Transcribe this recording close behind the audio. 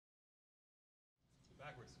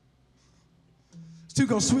It's too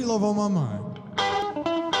called Sweet Love on My Mind.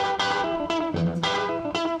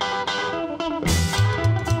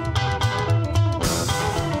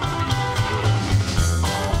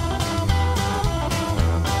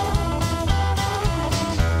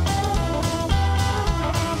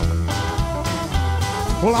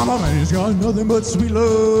 Well, I'm a man who's got nothing but sweet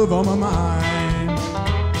love on my mind.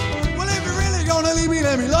 Well, if you're really gonna leave me,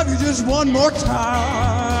 let me love you just one more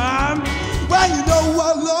time. Well, you know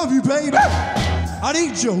I love you, baby. I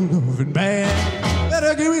need your loving bad.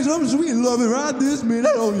 Better give me some sweet loving right this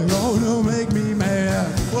minute, or you're gonna make me mad.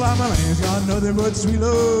 Well, I'm a man who's got nothing but sweet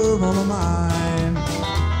love on my mind.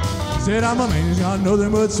 Said I'm a man who's got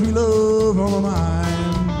nothing but sweet love on my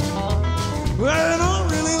mind. Well, you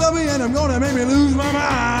don't really love me, and I'm gonna make me lose my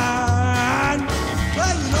mind.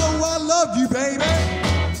 Well, you know I love you, baby,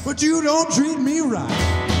 but you don't treat me right.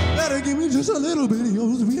 Better give me just a little bit of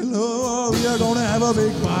your sweet love. You're gonna have a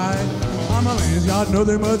big fight. I'm a man who's got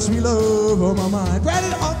nothing but sweet love on my mind. Ready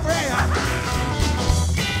to all pray.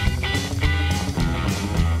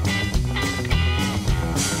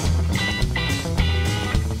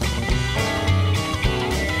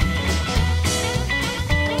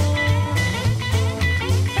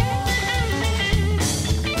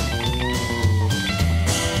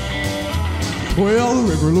 Well, the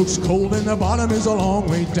river looks cold and the bottom is a long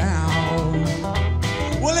way down.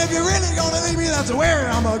 Well, if you're really gonna leave me, that's where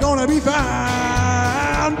I'm gonna be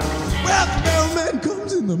found. Well, the mailman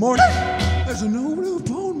comes in the morning. There's a note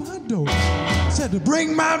upon my door. Said to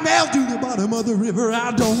bring my mail to the bottom of the river.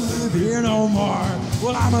 I don't live here no more.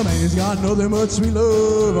 Well, I'm a man who's got nothing but sweet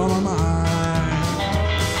love on my mind.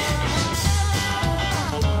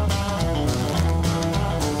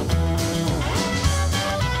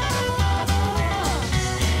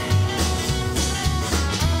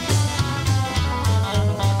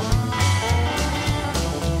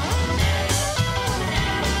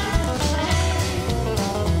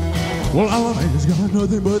 Well, I'm a man who's got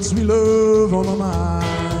nothing but sweet love on my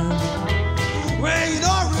mind. Well, you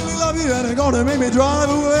know I really love you, and it's gonna make me drive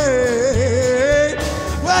away.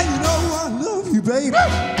 Well, you know I love you, baby,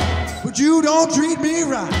 but you don't treat me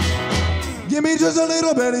right. Give me just a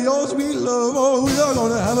little bit of your sweet love, or we're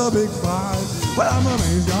gonna have a big fight. Well, I'm a man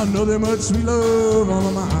who's got nothing but sweet love on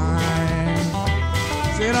my mind.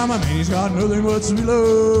 Said I'm a man who's got nothing but sweet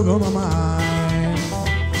love on my mind.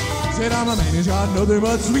 Said I'm a man who's got nothing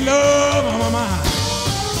but sweet love on my mind.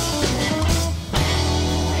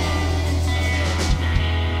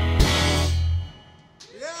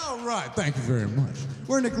 Yeah, all right, thank you very much.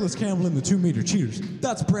 We're Nicholas Campbell and the 2 Meter Cheaters.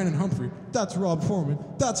 That's Brandon Humphrey. That's Rob Foreman.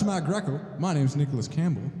 That's Matt Greco. My name's Nicholas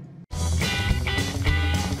Campbell.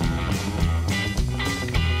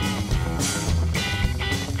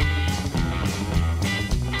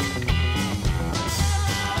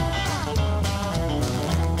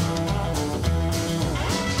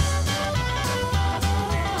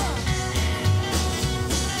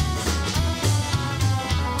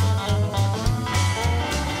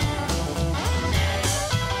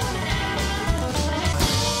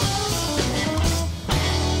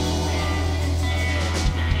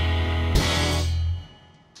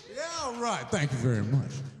 All right, thank you very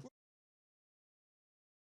much.